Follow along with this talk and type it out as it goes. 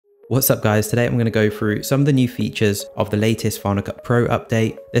What's up guys, today I'm going to go through some of the new features of the latest Final Cut Pro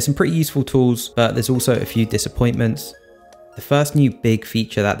update. There's some pretty useful tools, but there's also a few disappointments. The first new big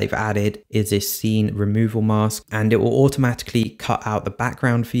feature that they've added is this scene removal mask, and it will automatically cut out the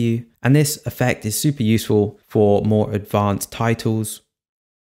background for you. And this effect is super useful for more advanced titles.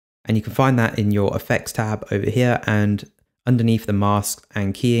 And you can find that in your effects tab over here and underneath the mask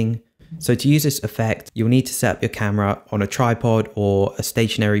and keying. So to use this effect, you'll need to set up your camera on a tripod or a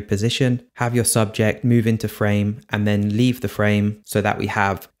stationary position, have your subject move into frame and then leave the frame so that we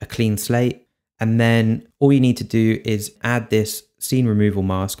have a clean slate. And then all you need to do is add this scene removal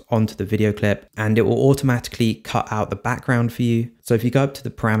mask onto the video clip and it will automatically cut out the background for you. So if you go up to the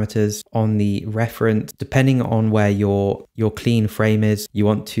parameters on the reference, depending on where your clean frame is, you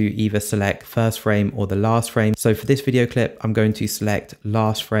want to either select first frame or the last frame. So for this video clip, I'm going to select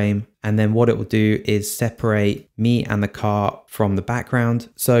last frame. And then what it will do is separate me and the car from the background.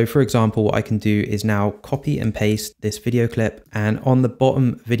 So for example, what I can do is now copy and paste this video clip, and on the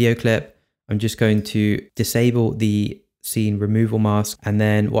bottom video clip, I'm just going to disable the scene removal mask. And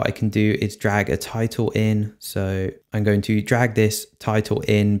then what I can do is drag a title in. So I'm going to drag this title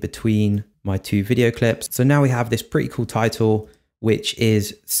in between my two video clips. So now we have this pretty cool title, which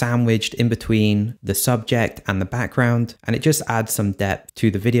is sandwiched in between the subject and the background, and it just adds some depth to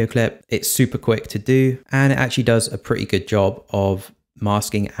the video clip. It's super quick to do, and it actually does a pretty good job of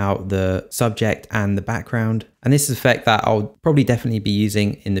masking out the subject and the background. And this is an effect that I'll probably definitely be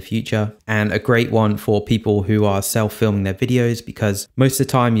using in the future, and a great one for people who are self-filming their videos, because most of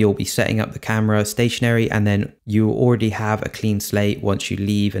the time you'll be setting up the camera stationary and then you already have a clean slate once you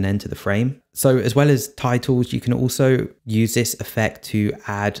leave and enter the frame. So as well as titles, you can also use this effect to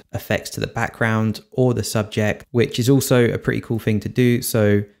add effects to the background or the subject, which is also a pretty cool thing to do.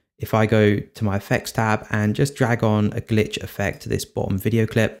 So if I go to my effects tab and just drag on a glitch effect to this bottom video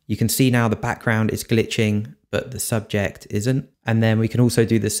clip, you can see now the background is glitching, but the subject isn't. And then we can also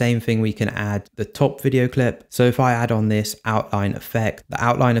do the same thing. We can add the top video clip. So if I add on this outline effect, the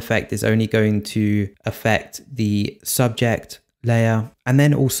outline effect is only going to affect the subject layer. And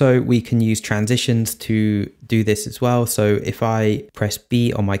then also we can use transitions to do this as well. So if I press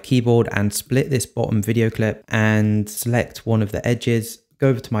B on my keyboard and split this bottom video clip and select one of the edges, go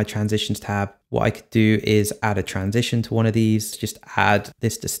over to my transitions tab, what I could do is add a transition to one of these, just add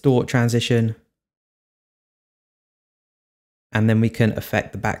this distort transition. And then we can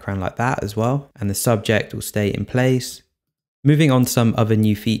affect the background like that as well. And the subject will stay in place. Moving on to some other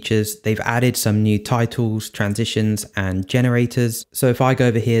new features, they've added some new titles, transitions, and generators. So if I go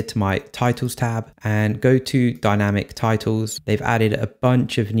over here to my titles tab and go to dynamic titles, they've added a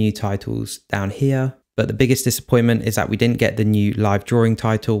bunch of new titles down here. But the biggest disappointment is that we didn't get the new live drawing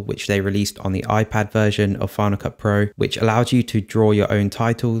title, which they released on the iPad version of Final Cut Pro, which allows you to draw your own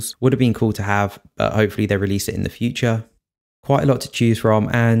titles. Would have been cool to have, but hopefully they release it in the future. Quite a lot to choose from,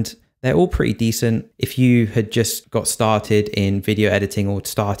 and they're all pretty decent. If you had just got started in video editing or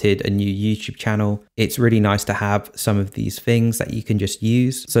started a new YouTube channel, it's really nice to have some of these things that you can just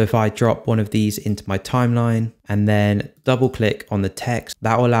use. So if I drop one of these into my timeline and then double click on the text,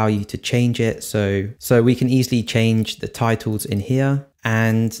 that will allow you to change it. So we can easily change the titles in here.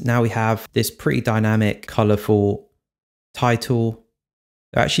 And now we have this pretty dynamic, colorful title.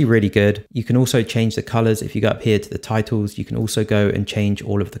 They're actually really good. You can also change the colors. If you go up here to the titles, you can also go and change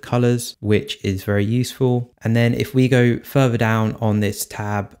all of the colors, which is very useful. And then if we go further down on this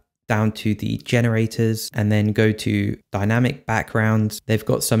tab, down to the generators and then go to dynamic backgrounds, they've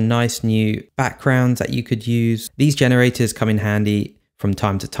got some nice new backgrounds that you could use. These generators come in handy from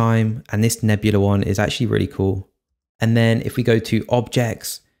time to time, and this nebula one is actually really cool. And then if we go to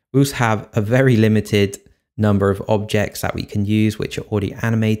objects, we also have a very limited number of objects that we can use, which are already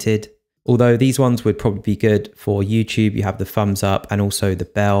animated. Although these ones would probably be good for YouTube. You have the thumbs up and also the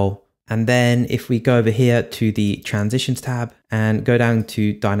bell. And then if we go over here to the transitions tab and go down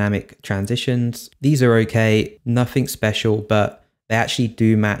to dynamic transitions, these are okay, nothing special, but they actually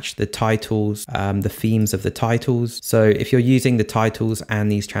do match the titles, the themes of the titles. So if you're using the titles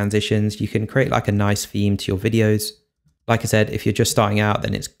and these transitions, you can create like a nice theme to your videos. Like I said, if you're just starting out,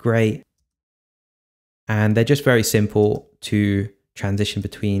 then it's great. And they're just very simple to transition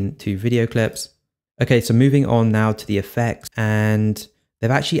between two video clips. Okay, so moving on now to the effects, and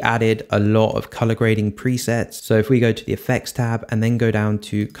they've actually added a lot of color grading presets. So if we go to the effects tab and then go down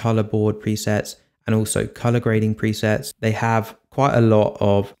to color board presets and also color grading presets, they have quite a lot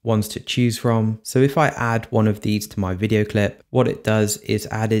of ones to choose from. So if I add one of these to my video clip, what it does is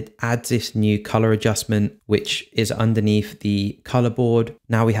adds this new color adjustment, which is underneath the color board.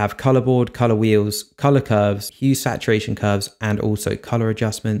 Now we have color board, color wheels, color curves, hue saturation curves, and also color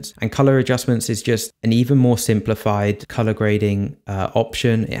adjustments. And color adjustments is just an even more simplified color grading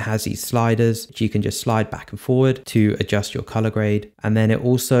option. It has these sliders which you can just slide back and forward to adjust your color grade. And then it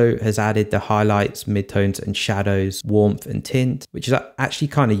also has added the highlights, midtones, and shadows, warmth and tint, which is actually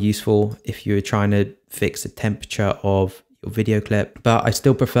kind of useful if you're trying to fix the temperature of your video clip. But I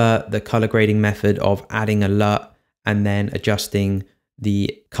still prefer the color grading method of adding a LUT and then adjusting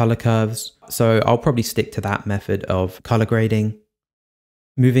the color curves. So I'll probably stick to that method of color grading.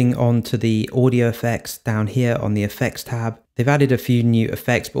 Moving on to the audio effects down here on the effects tab, they've added a few new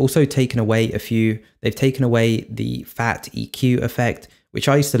effects, but also taken away a few. They've taken away the fat EQ effect, which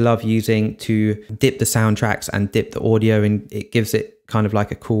I used to love using to dip the soundtracks and dip the audio, and it gives it kind of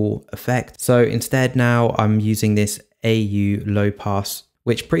like a cool effect. So instead now I'm using this AU low pass,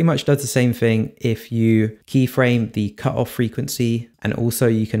 which pretty much does the same thing if you keyframe the cutoff frequency, and also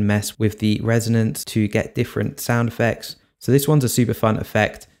you can mess with the resonance to get different sound effects. So this one's a super fun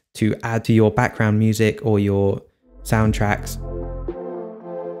effect to add to your background music or your soundtracks.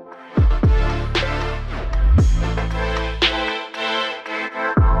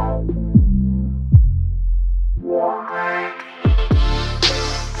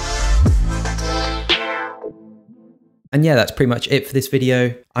 And yeah, that's pretty much it for this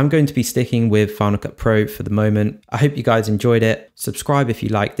video. I'm going to be sticking with Final Cut Pro for the moment. I hope you guys enjoyed it. Subscribe if you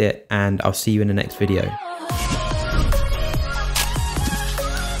liked it, and I'll see you in the next video.